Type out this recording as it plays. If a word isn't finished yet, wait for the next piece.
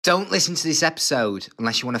Don't listen to this episode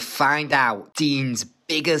unless you want to find out Dean's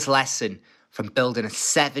biggest lesson from building a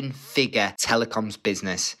 7-figure telecoms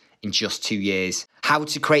business in just 2 years. How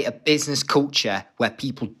to create a business culture where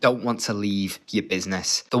people don't want to leave your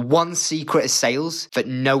business. The one secret of sales that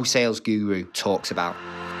no sales guru talks about.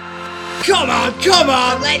 Come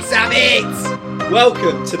on, let's have it!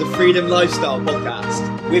 Welcome to the Freedom Lifestyle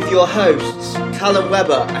Podcast with your hosts, Callum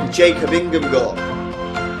Webber and Jacob Ingamgore.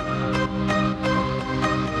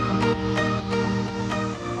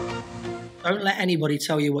 Don't let anybody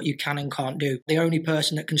tell you what you can and can't do. The only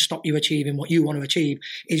person that can stop you achieving what you want to achieve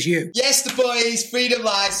is you. Yes, the boys, Freedom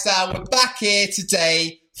Lifestyle. We're back here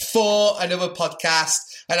today for another podcast.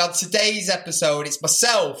 And on today's episode, it's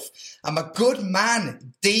myself and my good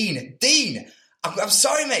man, Dean. Dean, I'm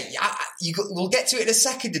sorry, mate. We'll get to it in a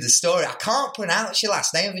second in the story. I can't pronounce your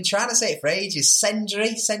last name. I've been trying to say it for ages.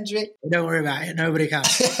 Szendrey? Don't worry about it. Nobody can.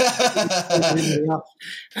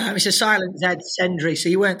 It's a silent Z, Szendrey, so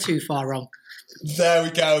you weren't too far wrong. There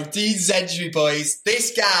we go. Dean Szendrey, boys.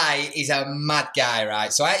 This guy is a mad guy,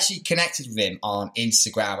 right? So I actually connected with him on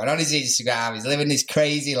Instagram. And on his Instagram, he's living this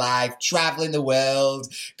crazy life, traveling the world,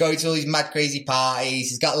 going to all these mad, crazy parties.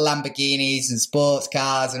 He's got Lamborghinis and sports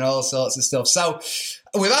cars and all sorts of stuff. So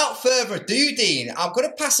without further ado, Dean, I'm going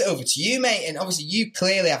to pass it over to you, mate. And obviously, you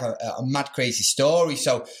clearly have a mad, crazy story.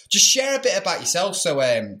 So just share a bit about yourself so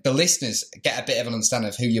the listeners get a bit of an understanding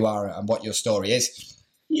of who you are and what your story is.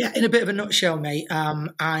 Yeah, in a bit of a nutshell, mate, I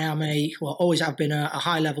am always have been a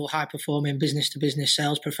high-level, high-performing business-to-business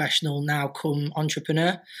sales professional, now come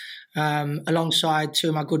entrepreneur. Alongside two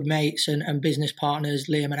of my good mates and business partners,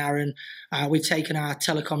 Liam and Aaron, we've taken our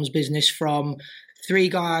telecoms business from 3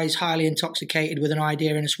 guys highly intoxicated with an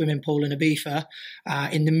idea in a swimming pool in Ibiza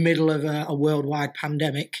in the middle of a worldwide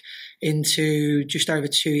pandemic into just over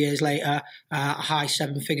 2 years later, a high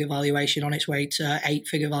 7-figure valuation on its way to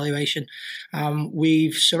 8-figure valuation.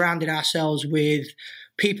 We've surrounded ourselves with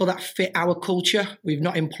people that fit our culture. We've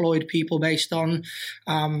not employed people based on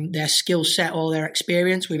their skill set or their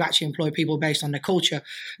experience. We've actually employed people based on their culture.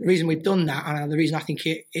 The reason we've done that, and the reason I think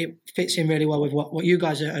it fits in really well with what you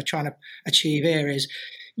guys are trying to achieve here, is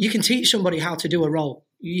you can teach somebody how to do a role.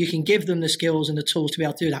 You can give them the skills and the tools to be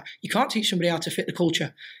able to do that. You can't teach somebody how to fit the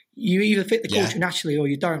culture. You either fit the culture naturally or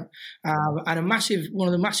you don't. And one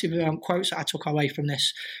of the massive quotes that I took away from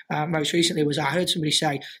this most recently was I heard somebody say,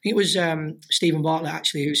 I think it was Stephen Bartlett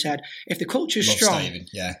actually, who said, if the culture's strong,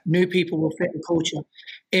 new people will fit the culture.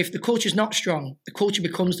 If the culture's not strong, the culture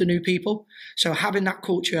becomes the new people. So having that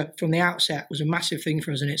culture from the outset was a massive thing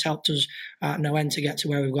for us, and it's helped us no end to get to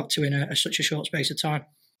where we've got to in such a short space of time.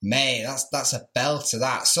 Mate, that's a belt to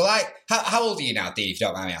that. So how old are you now, Dean, if you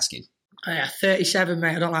don't mind me asking? 37,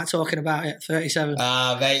 mate. I don't like talking about it. 37.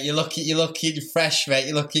 Mate, you're looking fresh, mate.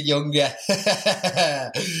 You're looking younger.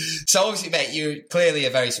 So obviously, mate, you're clearly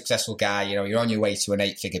a very successful guy. You know, you're on your way to an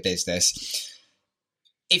 8-figure business.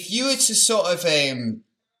 If you were to sort of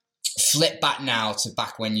flip back now to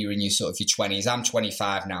back when you were in your 20s, I'm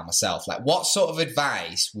 25 now myself. Like, what sort of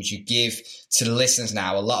advice would you give to the listeners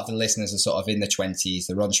now? A lot of the listeners are sort of in their 20s,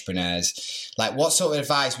 they're entrepreneurs. Like, what sort of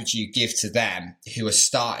advice would you give to them who are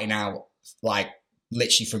starting out, like,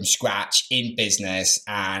 literally from scratch in business,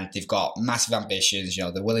 and they've got massive ambitions, you know,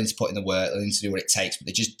 they're willing to put in the work, they're willing to do what it takes, but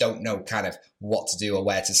they just don't know kind of what to do or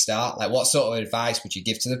where to start? Like, what sort of advice would you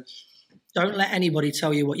give to them? Don't let anybody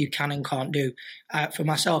tell you what you can and can't do. For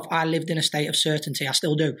myself, I lived in a state of certainty. I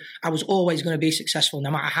still do. I was always going to be successful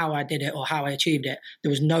no matter how I did it or how I achieved it. There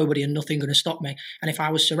was nobody and nothing going to stop me. And if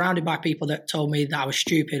I was surrounded by people that told me that I was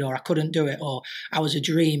stupid or I couldn't do it or I was a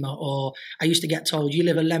dreamer, or I used to get told, you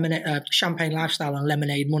live a champagne lifestyle on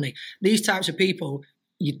lemonade money. These types of people,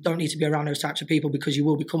 you don't need to be around those types of people, because you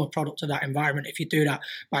will become a product of that environment if you do that.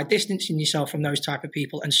 By distancing yourself from those type of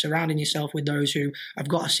people and surrounding yourself with those who have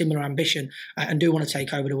got a similar ambition and do want to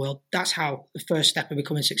take over the world, that's how the first step of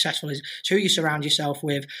becoming successful is. It's who you surround yourself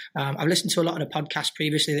with. I've listened to a lot of the podcasts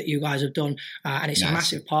previously that you guys have done, and it's a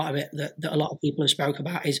massive part of it that a lot of people have spoke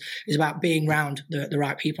about is about being around the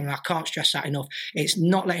right people. And I can't stress that enough. It's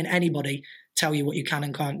not letting anybody tell you what you can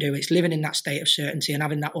and can't do. It's living in that state of certainty and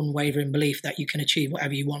having that unwavering belief that you can achieve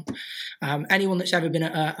whatever you want. Anyone that's ever been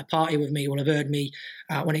at a party with me will have heard me,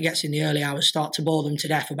 when it gets in the early hours, start to bore them to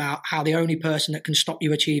death about how the only person that can stop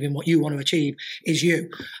you achieving what you want to achieve is you.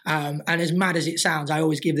 And as mad as it sounds, I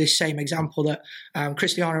always give this same example that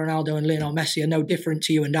Cristiano Ronaldo and Lionel Messi are no different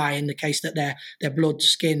to you and I in the case that their blood,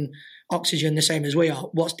 skin, oxygen the same as we are.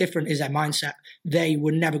 What's different is their mindset. They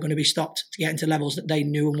were never going to be stopped to get into levels that they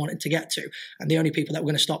knew and wanted to get to. And the only people that were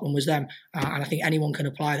going to stop them was them. And I think anyone can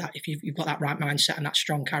apply that if you've got that right mindset and that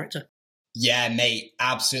strong character. Yeah, mate,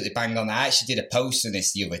 absolutely bang on. I actually did a post on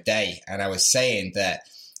this the other day, and I was saying that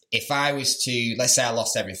if I was to, let's say I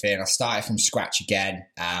lost everything, I started from scratch again,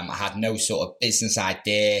 I had no sort of business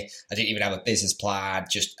idea, I didn't even have a business plan,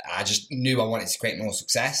 I just knew I wanted to create more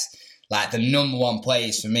success. Like, the number one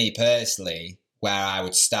place for me personally where I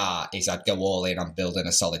would start is I'd go all in on building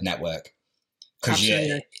a solid network. Because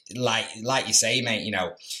like you say, mate, you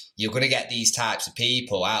know, you're going to get these types of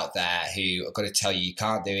people out there who are going to tell you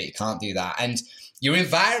can't do it, you can't do that. And your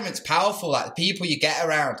environment's powerful. Like, the people you get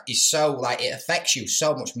around is so, like, it affects you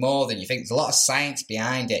so much more than you think. There's a lot of science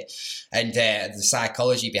behind it and the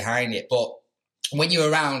psychology behind it. But when you're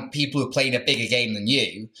around people who are playing a bigger game than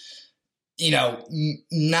you know,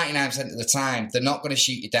 99% of the time, they're not going to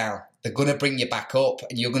shoot you down. They're going to bring you back up,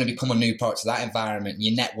 and you're going to become a new product to that environment.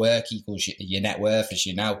 Your network equals your net worth, as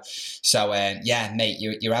you know. So, yeah, mate,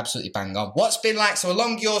 you're absolutely bang on. What's been like, so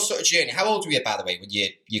along your sort of journey, how old were you, by the way, when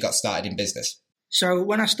you got started in business? So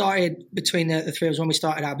when I started, between the three of us, when we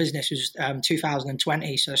started our business, was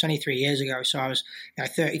 2020. So it's only 3 years ago. So I was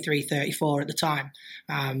 33, 34 at the time.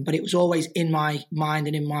 But it was always in my mind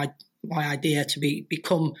and in my idea to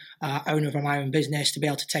become owner of my own business, to be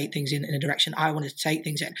able to take things in a direction I wanted to take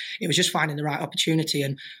things in. It was just finding the right opportunity.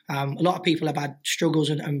 And a lot of people have had struggles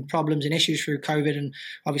and problems and issues through COVID, and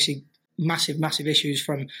obviously massive issues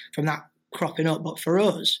from that cropping up. But for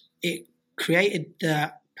us, it created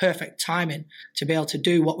the perfect timing to be able to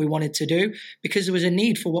do what we wanted to do, because there was a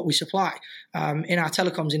need for what we supply. In our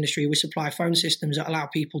telecoms industry, we supply phone systems that allow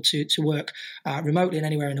people to work remotely and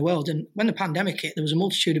anywhere in the world. And when the pandemic hit, there was a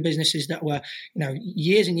multitude of businesses that were,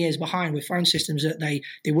 years and years behind with phone systems that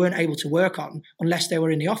they weren't able to work on unless they were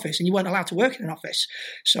in the office, and you weren't allowed to work in an office.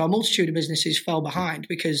 So a multitude of businesses fell behind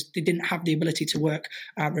because they didn't have the ability to work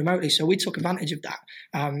remotely. So we took advantage of that,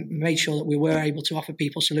 made sure that we were able to offer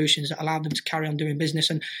people solutions that allowed them to carry on doing business,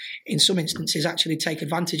 and in some instances actually take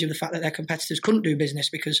advantage of the fact that their competitors couldn't do business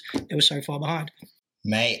because they were so far behind.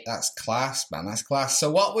 Mate, that's class, man. That's class.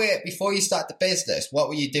 So before you start the business, what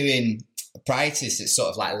were you doing prior to this that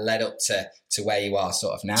sort of like led up to where you are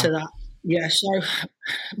sort of now? To that, yeah. So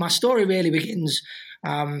my story really begins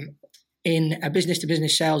in a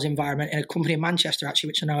business-to-business sales environment in a company in Manchester, actually,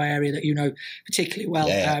 which I know an area that you know particularly well.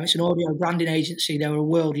 Yeah. It's an audio branding agency. They were a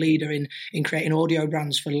world leader in creating audio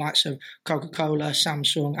brands for the likes of Coca-Cola,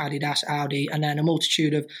 Samsung, Adidas, Audi, and then a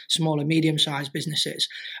multitude of small and medium-sized businesses.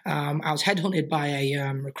 I was headhunted by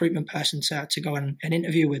a recruitment person to go and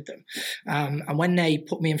interview with them. And when they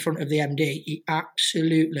put me in front of the MD, he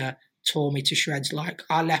absolutely tore me to shreds. Like,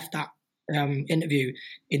 I left that interview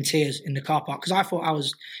in tears in the car park, because I thought I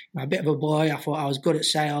was a bit of a boy. I thought I was good at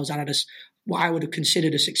sales, and I had what I would have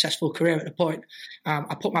considered a successful career at the point.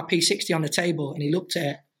 I put my P60 on the table, and he looked at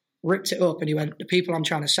it, ripped it up, and he went, "The people I'm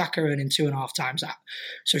trying to sack are earning 2.5 times that."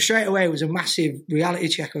 So straight away it was a massive reality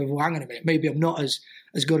check of, well, hang on a minute, maybe I'm not as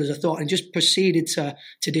good as I thought, and just proceeded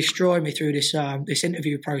to destroy me through this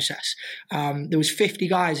interview process. There was 50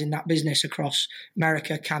 guys in that business across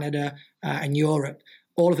America, Canada, and Europe.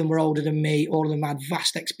 All of them were older than me. All of them had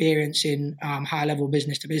vast experience in high-level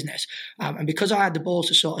business-to-business. And because I had the balls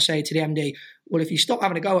to sort of say to the MD, well, if you stop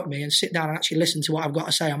having a go at me and sit down and actually listen to what I've got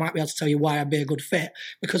to say, I might be able to tell you why I'd be a good fit.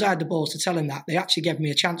 Because I had the balls to tell him that, they actually gave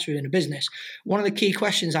me a chance within the business. One of the key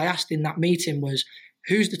questions I asked in that meeting was,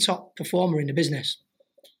 who's the top performer in the business?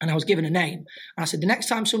 And I was given a name. And I said, the next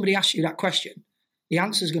time somebody asks you that question, the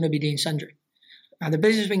answer is going to be Dean Szendrey. And the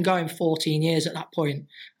business has been going 14 years at that point.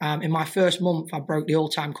 In my first month, I broke the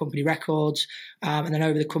all-time company records. And then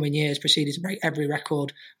over the coming years, proceeded to break every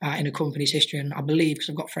record in the company's history. And I believe,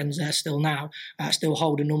 because I've got friends there still now, still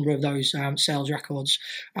hold a number of those sales records.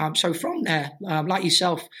 So from there, like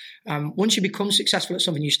yourself, once you become successful at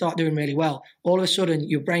something, you start doing really well. All of a sudden,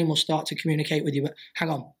 your brain will start to communicate with you. But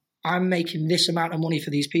hang on, I'm making this amount of money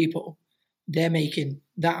for these people. They're making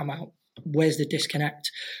that amount. Where's the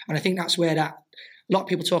disconnect? And I think that's where a lot of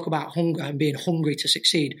people talk about hunger and being hungry to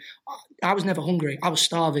succeed. I was never hungry. I was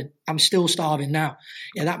starving. I'm still starving now.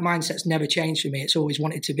 Yeah, that mindset's never changed for me. It's always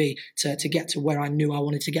wanted to be to get to where I knew I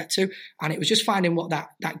wanted to get to. And it was just finding what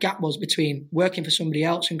that gap was between working for somebody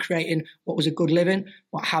else and creating what was a good living.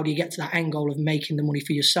 How do you get to that end goal of making the money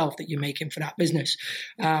for yourself that you're making for that business?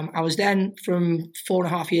 I was then, from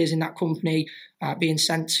 4.5 years in that company, being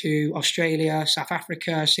sent to Australia, South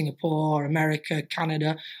Africa, Singapore, America,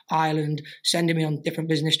 Canada, Ireland, sending me on different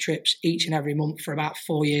business trips each and every month for about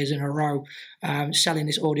 4 years in a row, selling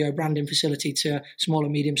this audio branding facility to small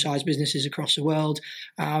and medium-sized businesses across the world.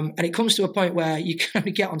 And it comes to a point where you can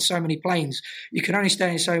only get on so many planes. You can only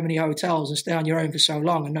stay in so many hotels and stay on your own for so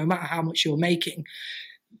long. And no matter how much you're making,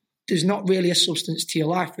 there's not really a substance to your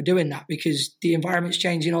life for doing that, because the environment's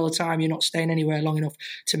changing all the time. You're not staying anywhere long enough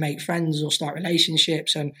to make friends or start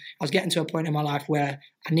relationships. And I was getting to a point in my life where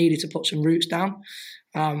I needed to put some roots down.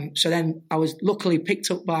 So then I was luckily picked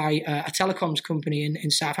up by a telecoms company in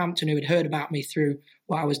Southampton who had heard about me through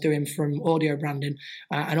what I was doing from audio branding,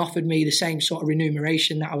 and offered me the same sort of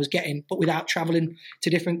remuneration that I was getting, but without traveling to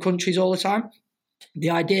different countries all the time.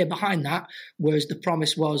 The idea behind that was, the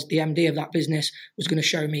promise was the MD of that business was going to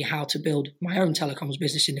show me how to build my own telecoms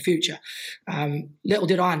business in the future. Little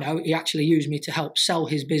did I know, he actually used me to help sell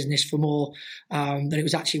his business for more than it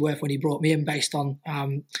was actually worth when he brought me in, based on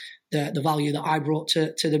the value that I brought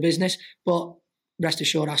to the business. But rest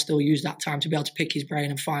assured, I still used that time to be able to pick his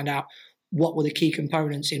brain and find out what were the key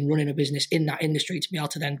components in running a business in that industry to be able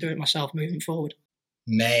to then do it myself moving forward.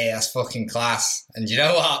 Mate, that's fucking class. And you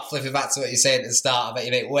know what? Flipping back to what you said at the start, I bet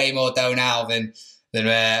you make way more dough now than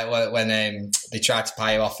when they tried to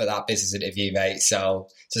pay you off at that business interview, mate. So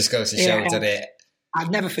just goes to show, doesn't it? I'd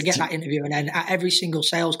never forget that interview. And then at every single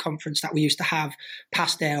sales conference that we used to have,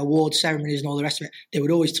 past their award ceremonies and all the rest of it, they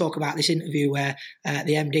would always talk about this interview where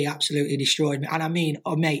the MD absolutely destroyed me. And I mean,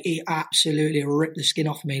 mate, he absolutely ripped the skin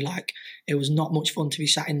off me. Like, it was not much fun to be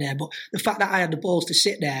sat in there. But the fact that I had the balls to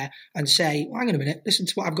sit there and say, well, hang on a minute, listen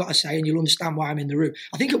to what I've got to say and you'll understand why I'm in the room.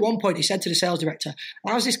 I think at one point he said to the sales director,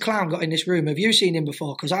 how's this clown got in this room? Have you seen him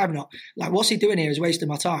before? Because I've not. Like, what's he doing here? He's wasting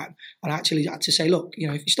my time. And I actually had to say, look,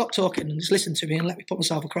 if you stop talking and just listen to me and let me put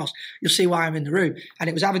myself across, you'll see why I'm in the room. And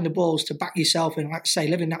it was having the balls to back yourself and, like I say,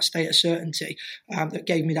 live in that state of certainty that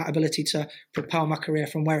gave me that ability to propel my career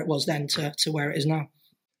from where it was then to where it is now.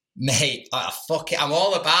 Mate, fuck it. I'm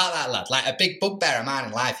all about that, lad. Like, a big bugbear of mine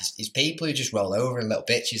in life is people who just roll over in little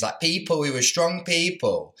bitches. Like, people who are strong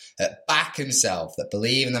people that back themselves, that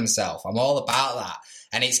believe in themselves. I'm all about that.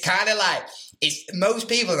 And it's kind of like, it's most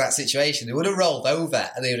people in that situation, they would have rolled over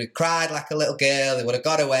and they would have cried like a little girl. They would have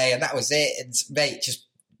got away and that was it. And mate, just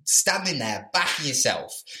standing there, backing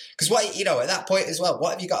yourself. Because at that point as well,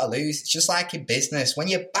 what have you got to lose? It's just like in business. When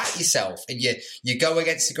you back yourself and you go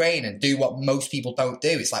against the grain and do what most people don't do,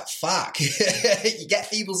 it's like, fuck. You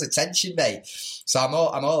get people's attention, mate. So I'm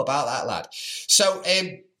all about that, lad. So,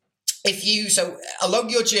 along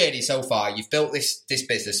your journey so far, you've built this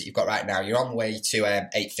business that you've got right now. You're on the way to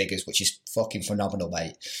 8 figures, which is fucking phenomenal,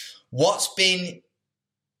 mate. What's been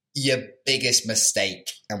your biggest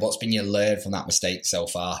mistake and what's been your learn from that mistake so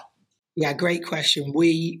far? Yeah, great question.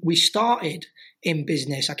 We started in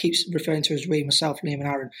business. I keep referring to as we, myself, Liam and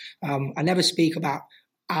Aaron. I never speak about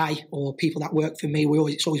I or people that work for me.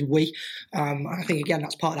 It's always we. I think, again,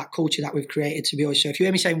 that's part of that culture that we've created to be always. So if you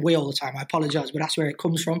hear me saying we all the time, I apologise, but that's where it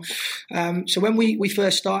comes from. So when we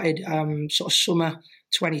first started, sort of summer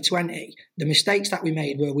 2020, the mistakes that we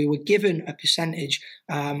made were we were given a percentage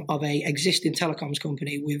of a existing telecoms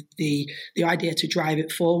company with the idea to drive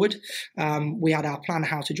it forward. We had our plan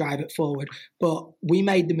how to drive it forward, but we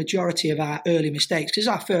made the majority of our early mistakes because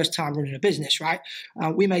it's our first time running a business, right?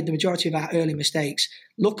 We made the majority of our early mistakes.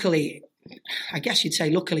 Luckily, I guess you'd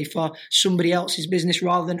say luckily for somebody else's business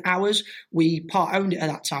rather than ours. We part-owned it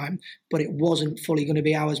at that time, but it wasn't fully going to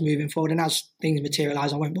be ours moving forward. And as things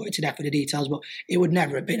materialise, I won't bore you to death with the details, but it would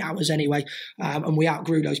never have been ours anyway. And we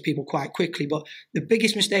outgrew those people quite quickly. But the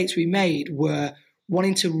biggest mistakes we made were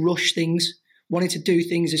wanting to rush things, wanting to do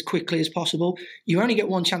things as quickly as possible. You only get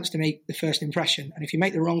one chance to make the first impression. And if you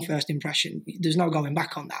make the wrong first impression, there's no going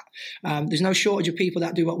back on that. There's no shortage of people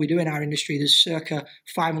that do what we do in our industry. There's circa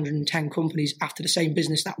 510 companies after the same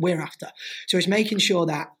business that we're after. So it's making sure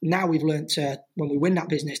that now we've learned to, when we win that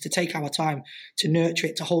business, to take our time to nurture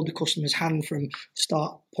it, to hold the customer's hand from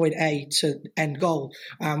start point A to end goal.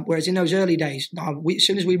 Whereas in those early days, as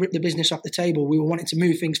soon as we ripped the business off the table, we were wanting to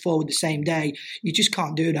move things forward the same day. You just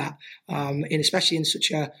can't do that, especially in such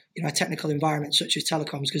a technical environment such as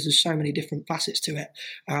telecoms, because there's so many different facets to it.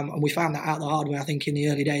 And we found that out the hard way, I think, in the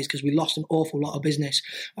early days, because we lost an awful lot of business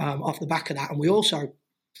off the back of that. And we also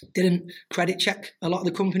didn't credit check a lot of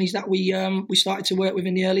the companies that we started to work with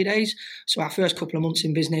in the early days. So our first couple of months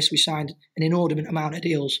in business, we signed an inordinate amount of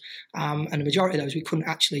deals, and the majority of those we couldn't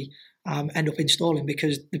actually end up installing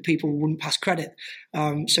because the people wouldn't pass credit.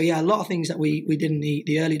 So yeah, a lot of things that we did in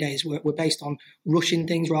the early days were based on rushing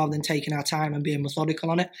things rather than taking our time and being methodical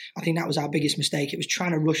on it. I think that was our biggest mistake. It was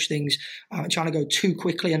trying to rush things, trying to go too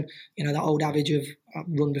quickly, and that old adage of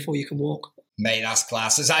run before you can walk. Mate, that's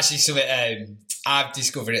class. There's actually something I've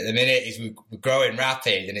discovered at the minute is we're growing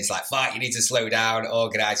rapid, and it's like, fuck, you need to slow down,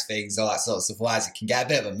 organise things, all that sort of stuff. Otherwise, it can get a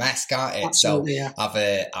bit of a mess, can't it? Absolutely, so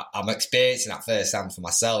yeah. I'm experiencing that firsthand for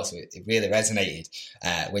myself, so it really resonated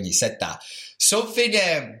when you said that. Something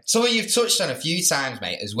you've touched on a few times,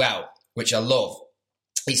 mate, as well, which I love,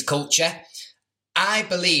 is culture. I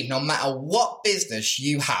believe no matter what business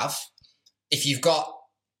you have, if you've got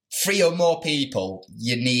 3 or more people,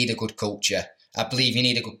 you need a good culture. I believe you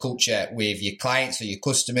need a good culture with your clients or your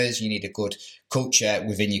customers. You need a good culture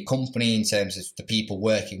within your company in terms of the people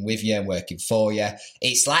working with you and working for you.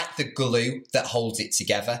 It's like the glue that holds it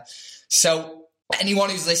together. So anyone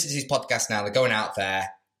who's listening to this podcast now, they're going out there,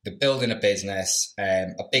 they're building a business. A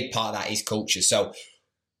big part of that is culture. So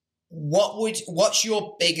what's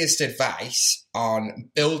your biggest advice on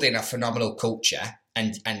building a phenomenal culture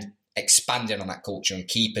and expanding on that culture and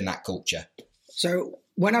keeping that culture? So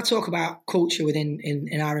when I talk about culture within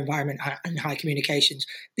in our environment and high communications,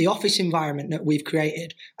 the office environment that we've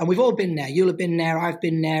created, and we've all been there. You'll have been there, I've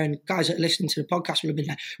been there, and guys that are listening to the podcast will have been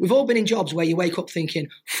there. We've all been in jobs where you wake up thinking,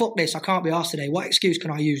 fuck this, I can't be arsed today. What excuse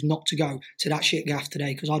can I use not to go to that shit gaff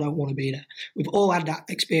today because I don't want to be there? We've all had that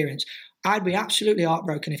experience. I'd be absolutely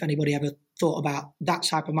heartbroken if anybody ever thought about that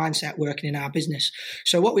type of mindset working in our business.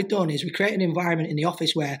 So what we've done is we create an environment in the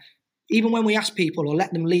office where even when we ask people or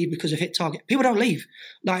let them leave because of hit target, people don't leave.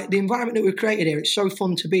 Like the environment that we've created here, it's so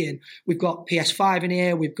fun to be in. We've got PS5 in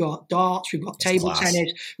here, we've got darts, we've got table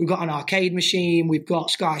tennis, we've got an arcade machine, we've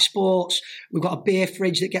got Sky Sports, we've got a beer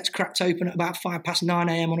fridge that gets cracked open at about 9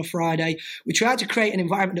 a.m. on a Friday. We try to create an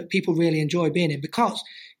environment that people really enjoy being in, because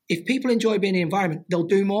if people enjoy being in the environment, they'll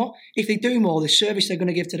do more. If they do more, the service they're going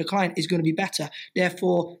to give to the client is going to be better.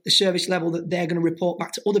 Therefore, the service level that they're going to report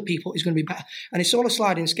back to other people is going to be better. And it's all a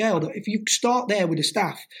sliding scale that if you start there with the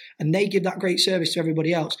staff and they give that great service to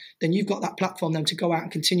everybody else, then you've got that platform then to go out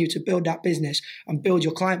and continue to build that business and build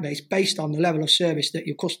your client base based on the level of service that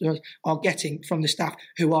your customers are getting from the staff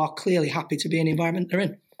who are clearly happy to be in the environment they're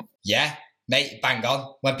in. Yeah, mate, bang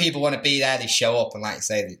on. When people want to be there, they show up, and like you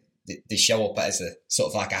say, they show up as a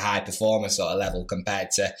sort of like a high performer sort of level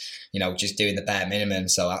compared to, just doing the bare minimum.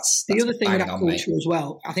 So that's the other thing with that culture as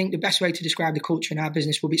well. I think the best way to describe the culture in our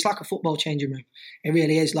business will be it's like a football changing room. It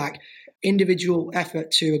really is like individual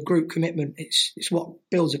effort to a group commitment. It's what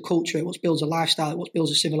builds a culture, it's what builds a lifestyle, it's what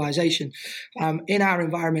builds a civilization. In our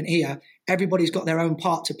environment here, everybody's got their own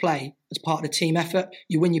part to play as part of the team effort.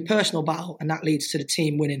 You win your personal battle, and that leads to the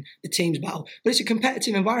team winning the team's battle. But it's a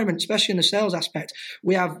competitive environment, especially in the sales aspect.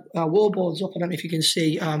 We have wall boards up. I don't know if you can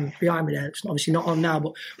see behind me there. It's obviously not on now,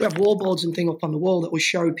 but we have wall boards and things up on the wall that will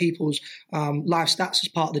show people's live stats as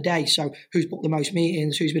part of the day. So who's booked the most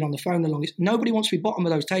meetings, who's been on the phone the longest. Nobody wants to be bottom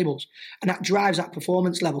of those tables. And that drives that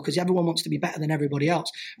performance level because everyone wants to be better than everybody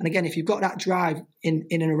else. And again, if you've got that drive in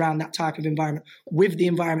and around that type of environment with the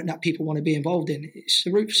environment that people want to be involved in, it's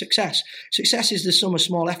the route for success. Success is the sum of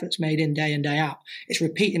small efforts made in day and day out. It's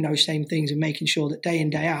repeating those same things and making sure that day in,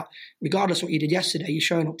 day out, regardless of what you did yesterday, you're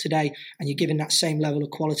showing up today and you're giving that same level of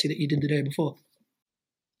quality that you did the day before.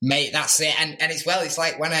 Mate, that's it. And it's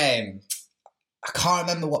like when I can't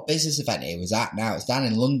remember what business event it was at now. It's down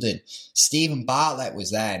in London. Stephen Bartlett was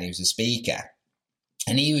there and he was a speaker.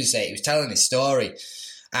 And he was telling his story.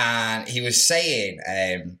 And he was saying,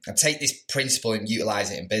 I take this principle and utilize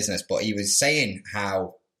it in business, but he was saying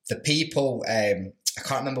how the people, I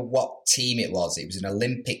can't remember what team it was. It was an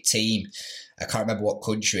Olympic team. I can't remember what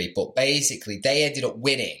country, but basically they ended up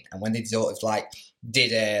winning. And when they sort of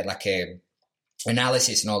did a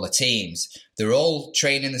analysis on all the teams, they're all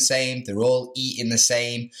training the same. They're all eating the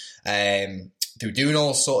same. They're doing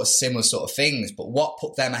all sort of similar sort of things. But what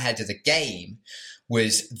put them ahead of the game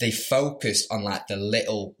was they focused on the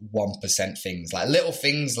little 1% things, little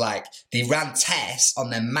things like they ran tests on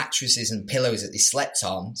their mattresses and pillows that they slept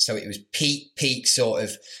on. So it was peak sort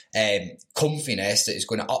of comfiness that is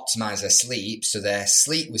going to optimize their sleep. So their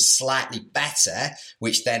sleep was slightly better,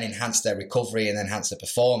 which then enhanced their recovery and enhanced their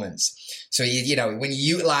performance. So, when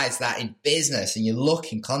you utilize that in business and you're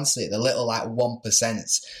looking constantly at the little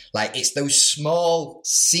 1%, it's those small,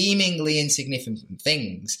 seemingly insignificant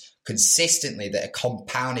things consistently that are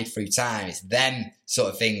compounded through time. It's them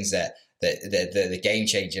sort of things that the game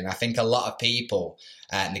changer. And I think a lot of people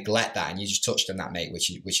neglect that. And you just touched on that, mate,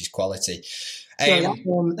 which is quality.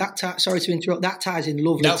 Sorry to interrupt. That ties in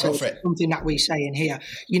lovely to something that we say in here.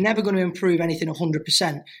 You're never going to improve anything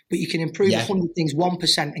 100%, but you can improve 100 things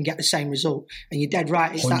 1% and get the same result. And you're dead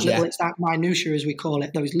right. It's that minutia, as we call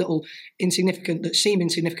it, those little insignificant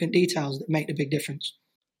details that make the big difference.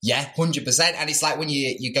 Yeah, 100%. And it's like when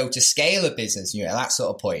you go to scale a business, you're at that sort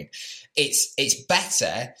of point, it's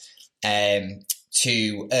better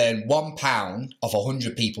to earn £1 off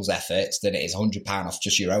 100 people's efforts than it is £100 off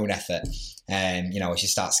just your own effort. As you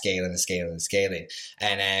start scaling and scaling and scaling.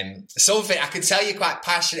 And something I can tell you're quite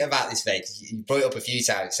passionate about this, mate. You brought it up a few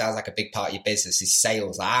times. It sounds like a big part of your business is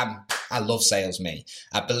sales. I love sales, me.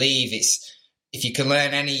 I believe it's if you can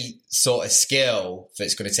learn any sort of skill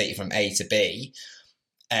that's going to take you from A to B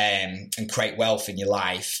and create wealth in your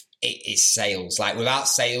life, it is sales. Like without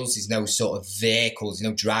sales, there's no sort of vehicles,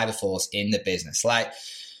 no driver force in the business. Like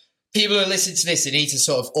people who listen to this, they need to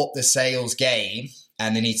sort of up the sales game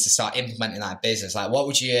and they need to start implementing that business. Like what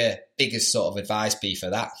would your biggest sort of advice be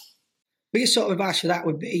for that? Biggest sort of advice for that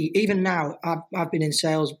would be, even now, I've been in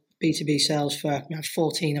sales, B2B sales for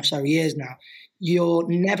 14 or so years now. You're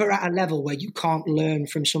never at a level where you can't learn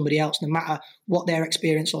from somebody else, no matter what their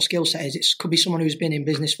experience or skill set is. It could be someone who's been in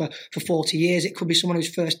business for 40 years. It could be someone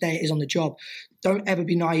whose first day is on the job. Don't ever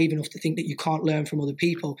be naive enough to think that you can't learn from other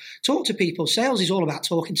people. Talk to people. Sales is all about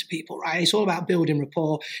talking to people, right? It's all about building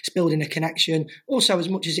rapport. It's building a connection. Also, as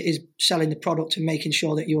much as it is selling the product and making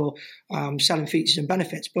sure that you're selling features and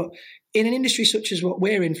benefits. But in an industry such as what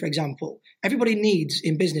we're in, for example, everybody needs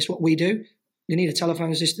in business what we do. They need a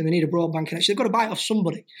telephone system. They need a broadband connection. They've got to buy it off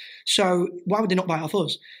somebody. So why would they not buy it off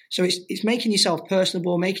us? So it's making yourself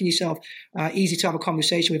personable, making yourself easy to have a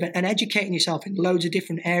conversation with, and educating yourself in loads of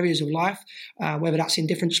different areas of life, whether that's in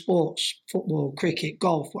different sports, football, cricket,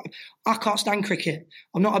 golf. I can't stand cricket.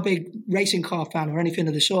 I'm not a big racing car fan or anything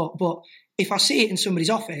of the sort. But if I see it in somebody's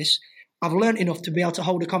office, I've learned enough to be able to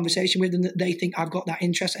hold a conversation with them that they think I've got that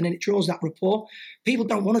interest, and then it draws that rapport. People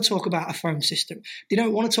don't want to talk about a phone system. They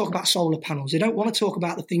don't want to talk about solar panels. They don't want to talk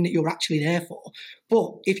about the thing that you're actually there for.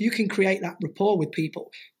 But if you can create that rapport with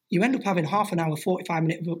people, you end up having half an hour, 45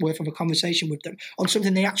 minutes worth of a conversation with them on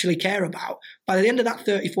something they actually care about. By the end of that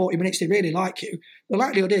 30, 40 minutes, they really like you. The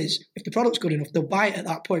likelihood is, if the product's good enough, they'll buy it at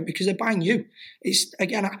that point because they're buying you.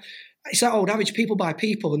 It's that old adage, people buy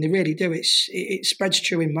people, and they really do. It spreads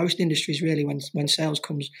true in most industries, really, when sales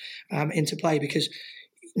comes into play, because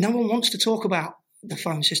no one wants to talk about the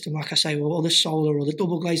phone system, like I say, or the solar or the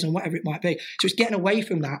double glazing or whatever it might be. So it's getting away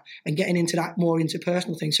from that and getting into that more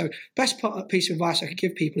interpersonal thing. So best piece of advice I could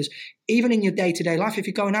give people is, even in your day-to-day life, if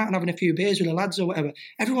you're going out and having a few beers with the lads or whatever,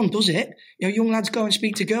 everyone does it. You know, young lads go and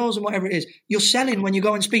speak to girls and whatever it is. You're selling when you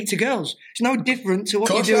go and speak to girls. It's no different to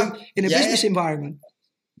what you do in a business environment.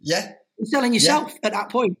 Yeah. You're selling yourself at that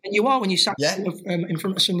point. And you are when you sat in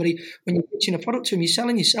front of somebody, when you're pitching a product to them, you're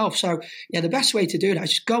selling yourself. So, the best way to do that is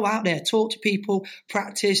just go out there, talk to people,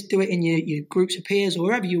 practice, do it in your groups of peers or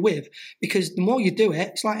wherever you're with. Because the more you do it,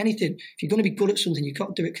 it's like anything. If you're going to be good at something, you've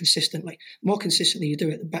got to do it consistently. The more consistently you do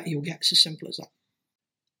it, the better you'll get. It's as simple as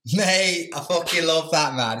that. Mate, I fucking love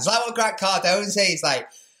that, man. It's like what Grant Cardone says. It's like,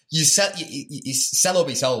 you sell or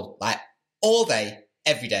be sold. Like, all day,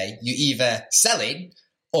 every day, you're either selling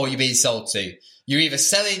or you're being sold to. You're either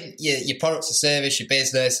selling your products or service, your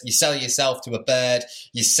business, you're selling yourself to a bird,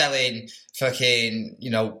 you're selling fucking,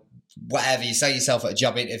 whatever, you sell yourself at a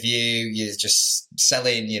job interview, you're just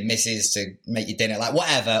selling your missus to make your dinner, like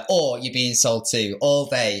whatever, or you're being sold to all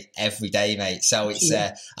day, every day, mate. So it's,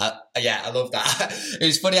 I love that. It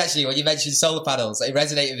was funny actually when you mentioned solar panels, it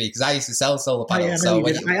resonated with me because I used to sell solar panels. So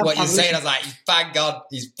what you're saying, I was like,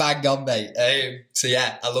 he's bang on, mate. So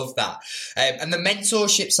yeah, I love that. And the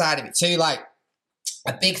mentorship side of it too, like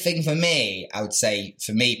a big thing for me, I would say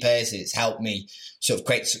for me personally, it's helped me sort of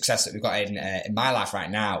create the success that we've got in my life right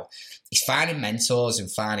now. It's finding mentors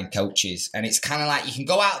and finding coaches. And it's kind of like you can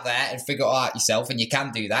go out there and figure it out yourself, and you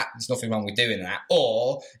can do that. There's nothing wrong with doing that.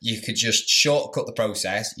 Or you could just shortcut the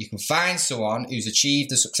process. You can find someone who's achieved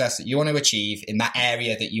the success that you want to achieve in that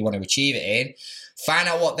area that you want to achieve it in. Find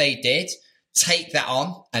out what they did. Take that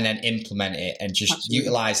on and then implement it and just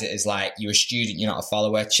utilize it as like you're a student, you're not a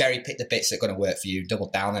follower. Cherry pick the bits that are going to work for you, double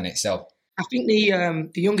down on it. So I think the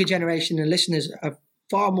younger generation and listeners have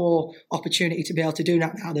far more opportunity to be able to do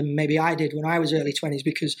that now than maybe I did when I was early 20s,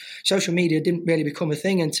 because social media didn't really become a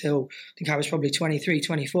thing until I think I was probably 23,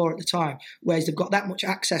 24 at the time, whereas they've got that much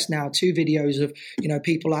access now to videos of,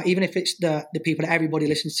 people like, even if it's the people that everybody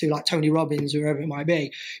listens to, like Tony Robbins or whoever it might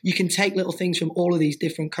be, you can take little things from all of these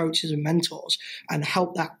different coaches and mentors and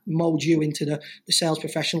help that mold you into the sales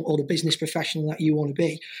professional or the business professional that you want to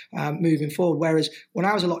be moving forward. Whereas when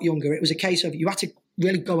I was a lot younger, it was a case of you had to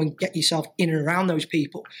really go and get yourself in and around those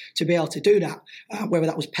people to be able to do that, whether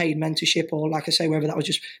that was paid mentorship or, like I say, whether that was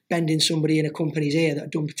just bending somebody in a company's ear that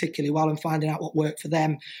had done particularly well and finding out what worked for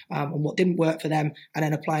them and what didn't work for them, and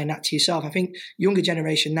then applying that to yourself. I think younger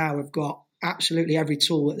generation now have got absolutely every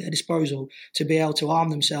tool at their disposal to be able to arm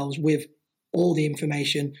themselves with all the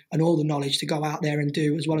information and all the knowledge to go out there and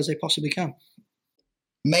do as well as they possibly can.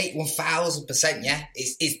 Mate, 1000%, yeah.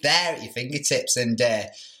 It's there at your fingertips, and,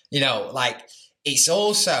 it's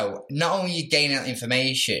also not only you gaining that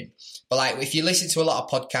information, but like if you listen to a lot of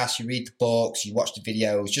podcasts, you read the books, you watch the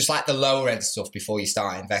videos, just like the lower end stuff before you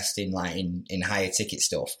start investing like in higher ticket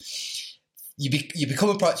stuff. you become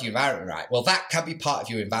a product of your environment, right? Well, that can be part of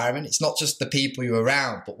your environment. It's not just the people you're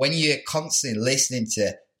around, but when you're constantly listening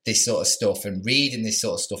to this sort of stuff and reading this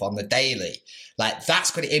sort of stuff on the daily, like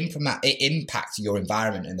that's going to impact your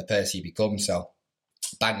environment and the person you become. So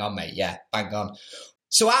bang on, mate. Yeah, bang on.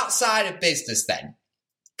 So outside of business then,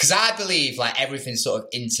 because I believe like everything's sort of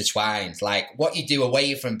intertwined, like what you do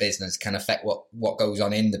away from business can affect what goes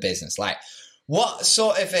on in the business. Like, what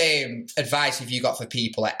sort of advice have you got for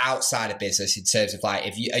people like outside of business in terms of like,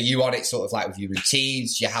 are you on it sort of like with your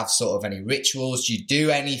routines? Do you have sort of any rituals? Do you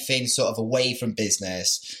do anything sort of away from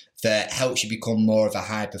business that helps you become more of a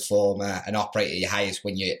high performer and operate at your highest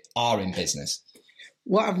when you are in business?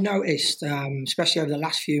 What I've noticed, especially over the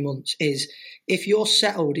last few months, is if you're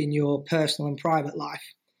settled in your personal and private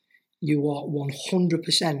life, you are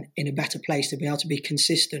 100% in a better place to be able to be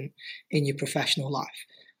consistent in your professional life.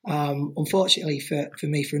 Unfortunately for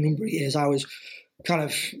me, for a number of years, I was kind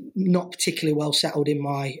of not particularly well settled in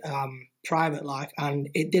my private life, and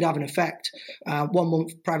it did have an effect. 1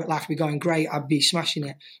 month private life would be going great, I'd be smashing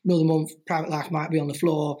it. Another month private life might be on the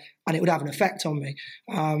floor, and it would have an effect on me.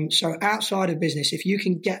 So outside of business, if you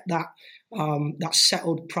can get that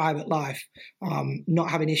settled private life, not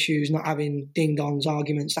having issues, not having ding-dongs,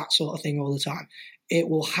 arguments, that sort of thing all the time, it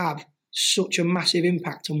will have such a massive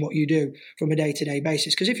impact on what you do from a day-to-day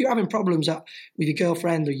basis. Because if you're having problems with your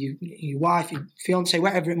girlfriend or your wife, your fiance,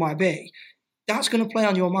 whatever it might be, that's going to play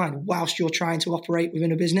on your mind whilst you're trying to operate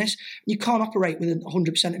within a business. You can't operate with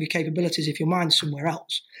 100% of your capabilities if your mind's somewhere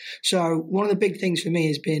else. So one of the big things for me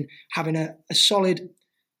has been having a solid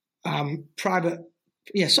private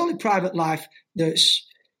life that's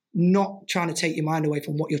not trying to take your mind away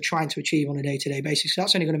from what you're trying to achieve on a day-to-day basis. So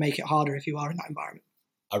that's only going to make it harder if you are in that environment.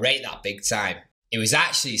 I rate that big time. It was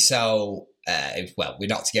actually so, we're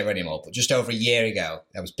not together anymore, but just over a year ago,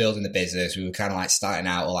 I was building the business. We were kind of like starting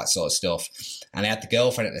out, all that sort of stuff. And I had the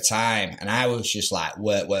girlfriend at the time, and I was just like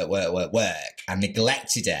work, and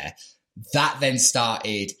neglected her. That then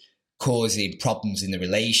started causing problems in the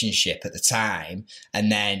relationship at the time. And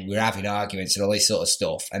then we were having arguments and all this sort of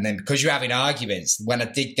stuff. And then because you're having arguments, when I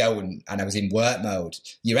did go and I was in work mode,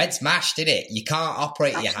 your head's mashed, isn't it? You can't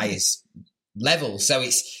operate at your highest level. So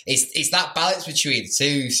it's that balance between the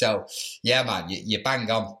two. So yeah, man, you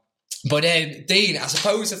bang on. But Dean, I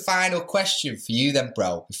suppose a final question for you then,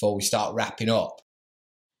 bro, before we start wrapping up.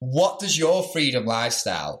 What does your freedom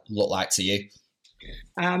lifestyle look like to you?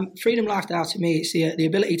 Freedom lifestyle to me, it's the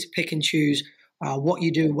ability to pick and choose what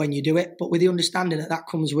you do when you do it, but with the understanding that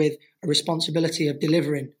comes with a responsibility of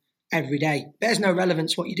delivering every day. There's no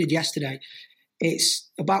relevance what you did yesterday. It's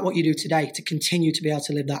about what you do today to continue to be able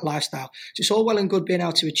to live that lifestyle. So it's all well and good being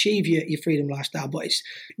able to achieve your freedom lifestyle, but it's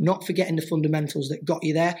not forgetting the fundamentals that got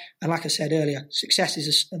you there. And like I said earlier, success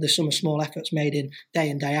is the sum of small efforts made in day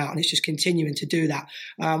out, and it's just continuing to do that.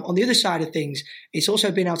 On the other side of things, it's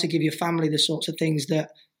also being able to give your family the sorts of things that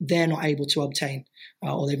they're not able to obtain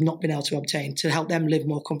or they've not been able to obtain, to help them live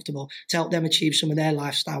more comfortable, to help them achieve some of their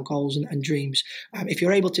lifestyle goals and dreams. If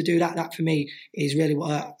you're able to do that, that for me is really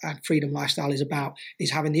what a freedom lifestyle is about, is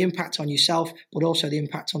having the impact on yourself, but also the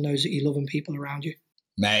impact on those that you love and people around you.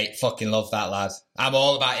 Mate, fucking love that, lad. I'm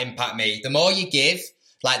all about impact, mate. The more you give,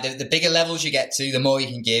 like the bigger levels you get to, the more you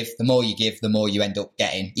can give, the more you end up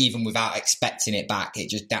getting, even without expecting it back. It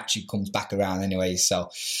just naturally comes back around anyway. So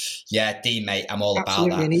yeah, Dean, mate, I'm all about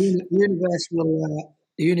that. And the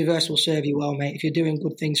universe will serve you well, mate. If you're doing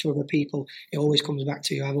good things for other people, it always comes back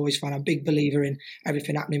to you. I've always found I'm a big believer in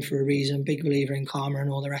everything happening for a reason, big believer in karma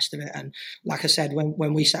and all the rest of it. And like I said,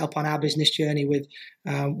 when we set up on our business journey with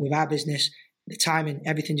our business, the timing,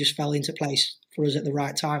 everything just fell into place for us at the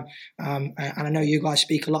right time. And I know you guys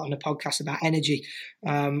speak a lot on the podcast about energy,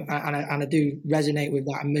 and I do resonate with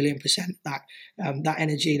that 1,000,000%. That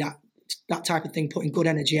energy, that type of thing, putting good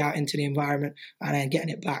energy out into the environment and then getting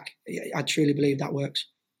it back. I truly believe that works.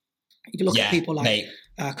 If you look at people like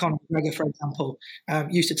Conor McGregor, for example,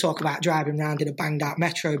 used to talk about driving around in a banged out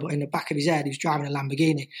metro, but in the back of his head, he was driving a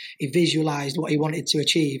Lamborghini. He visualized what he wanted to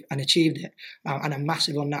achieve and achieved it. And I'm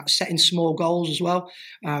massive on that. Setting small goals as well.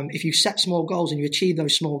 If you set small goals and you achieve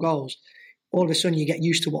those small goals, all of a sudden you get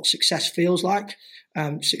used to what success feels like.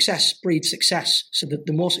 Success breeds success. So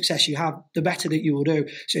the more success you have, the better that you will do.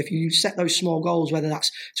 So if you set those small goals, whether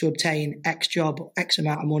that's to obtain X job or X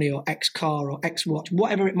amount of money or X car or X watch,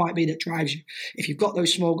 whatever it might be that drives you, if you've got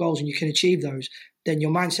those small goals and you can achieve those, then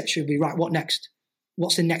your mindset should be, right, what next?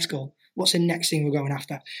 What's the next goal? What's the next thing we're going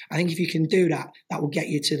after? I think if you can do that, that will get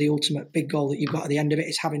you to the ultimate big goal that you've got at the end of it.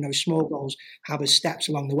 Is having those small goals, have as steps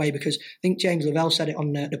along the way. Because I think James Lavelle said it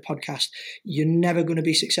on the podcast, you're never going to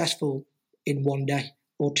be successful in one day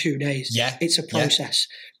or 2 days. Yeah. It's a process.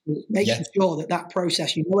 Making sure that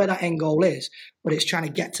process, you know where that end goal is, but it's trying to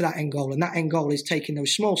get to that end goal. And that end goal is taking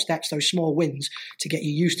those small steps, those small wins to get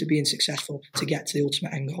you used to being successful to get to the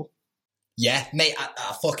ultimate end goal. Yeah, mate,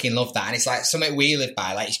 I fucking love that. And it's like something we live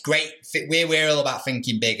by. Like, it's great. We're all about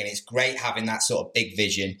thinking big, and it's great having that sort of big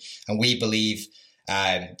vision. And we believe,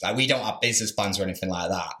 like, we don't have business plans or anything like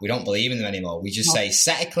that. We don't believe in them anymore. We just say,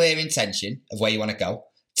 set a clear intention of where you want to go,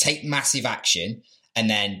 take massive action, and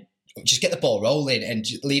then just get the ball rolling and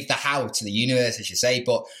leave the how to the universe, as you say.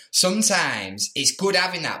 But sometimes it's good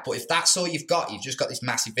having that. But if that's all you've just got this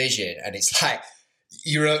massive vision, and it's like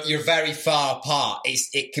you're very far apart.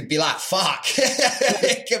 It could be like, fuck.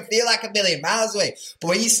 It can feel like a million miles away. But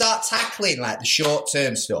when you start tackling like the short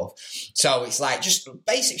term stuff, so it's like just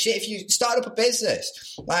basic shit. If you start up a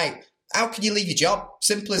business, like, how can you leave your job?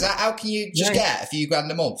 Simple as that. How can you just get a few grand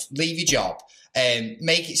a month, leave your job,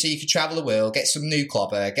 make it so you can travel the world, get some new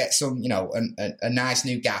clobber, get some, a nice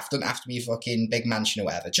new gaff. Doesn't have to be a fucking big mansion or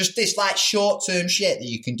whatever. Just this like short-term shit that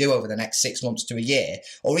you can do over the next 6 months to a year,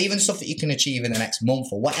 or even stuff that you can achieve in the next month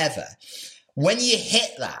or whatever. When you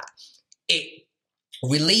hit that, it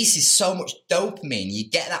releases so much dopamine. You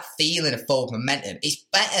get that feeling of forward momentum. It's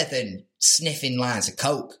better than sniffing lines of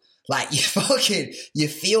coke. Like, you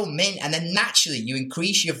feel mint, and then naturally you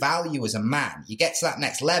increase your value as a man. You get to that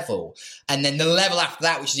next level, and then the level after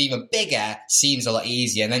that, which is even bigger, seems a lot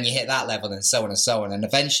easier. And then you hit that level, and so on and so on. And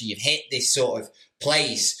eventually you've hit this sort of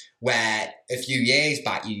place where a few years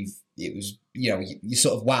back it was your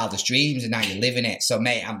sort of wildest dreams, and now you're living it. So,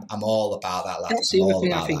 mate, I'm all about that. That's the other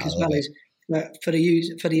thing I think as well is for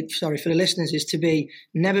the listeners is to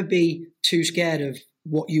never be too scared of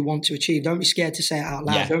what you want to achieve. Don't be scared to say it out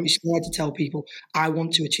loud. Yeah. Don't be scared to tell people, I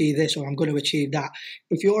want to achieve this, or I'm going to achieve that.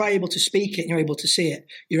 If you're able to speak it and you're able to see it,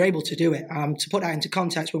 you're able to do it. To put that into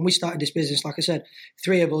context, when we started this business, like I said,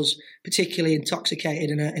 3 of us, particularly intoxicated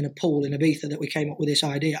in a pool in Ibiza, that we came up with this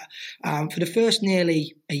idea. For the first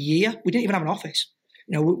nearly a year, we didn't even have an office.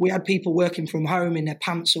 We had people working from home in their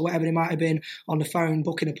pants or whatever they might have been, on the phone,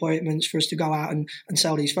 booking appointments for us to go out and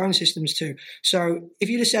sell these phone systems to. So if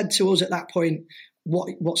you'd have said to us at that point,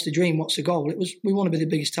 what's the dream? What's the goal? It was, we want to be the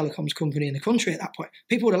biggest telecoms company in the country at that point.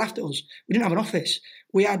 People would have laughed at us. We didn't have an office.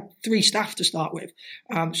 We had 3 staff to start with.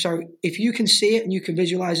 So if you can see it and you can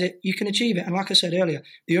visualize it, you can achieve it. And like I said earlier,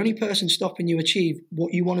 the only person stopping you achieve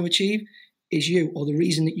what you want to achieve is you, or the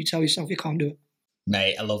reason that you tell yourself you can't do it.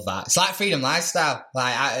 Mate, I love that. It's like freedom lifestyle.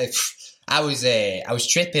 Like I was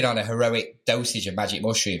tripping on a heroic dosage of magic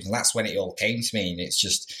mushrooms, and that's when it all came to me. And it's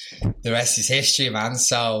just, the rest is history, man.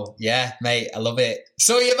 So yeah, mate, I love it.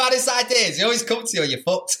 So your baddest ideas, you always come to you, or you're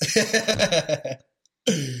fucked.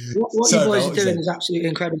 What you boys are doing is absolutely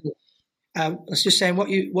incredible. I was just saying, what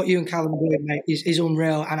you and Callum are doing, mate, is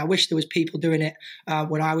unreal. And I wish there was people doing it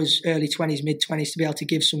when I was early 20s, mid 20s, to be able to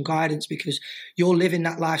give some guidance, because you're living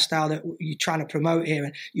that lifestyle that you're trying to promote here.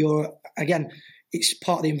 And you're, again, it's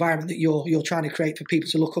part of the environment that you're trying to create for people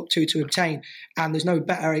to look up to obtain. And there's no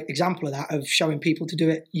better example of that, of showing people to do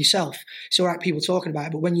it yourself. It's all right, people talking about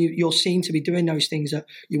it, but when you're seen to be doing those things that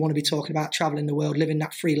you want to be talking about, traveling the world, living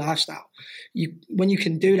that free lifestyle, when you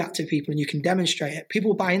can do that to people and you can demonstrate it,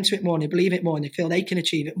 people buy into it more and they believe it more and they feel they can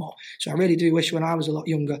achieve it more. So I really do wish when I was a lot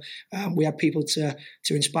younger, we had people to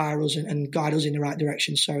inspire us and guide us in the right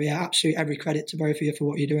direction. So yeah, absolutely every credit to both of you for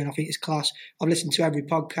what you're doing. I think it's class. I've listened to every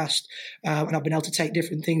podcast and I've been able to take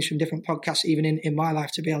different things from different podcasts, even in my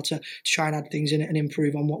life, to be able to try and add things in it and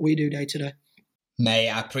improve on what we do day to day. Mate,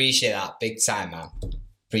 I appreciate that big time, man.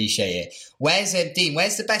 Appreciate it. Where's Dean?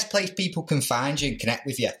 Where's the best place people can find you and connect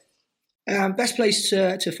with you? Best place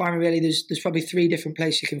to find me, really, there's probably 3 different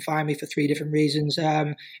places you can find me for 3 different reasons.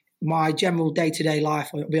 My general day-to-day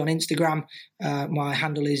life will be on Instagram. My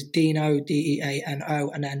handle is Dino,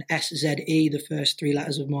 Deano, and then SZE, the first 3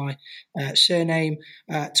 letters of my surname.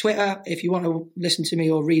 Twitter, if you want to listen to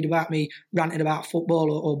me or read about me ranting about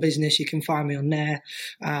football or business, you can find me on there.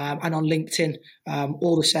 And on LinkedIn,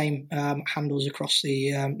 all the same handles across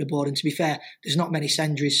the board. And to be fair, there's not many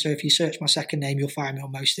Szendreys, so if you search my second name, you'll find me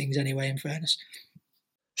on most things anyway, in fairness.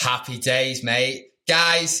 Happy days, mate.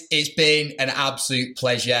 Guys, it's been an absolute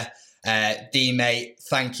pleasure. D, mate,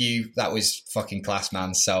 thank you. That was fucking class,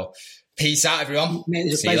 man. So peace out, everyone.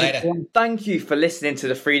 Mate, see you later. Thank you for listening to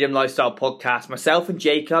the Freedom Lifestyle Podcast. Myself and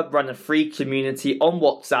Jacob run a free community on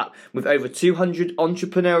WhatsApp with over 200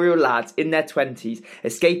 entrepreneurial lads in their 20s,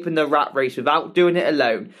 escaping the rat race without doing it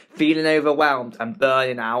alone, feeling overwhelmed and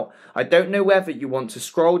burning out. I don't know whether you want to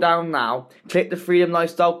scroll down now, click the Freedom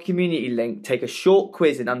Lifestyle community link, take a short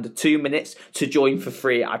quiz in under 2 minutes to join for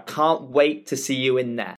free. I can't wait to see you in there.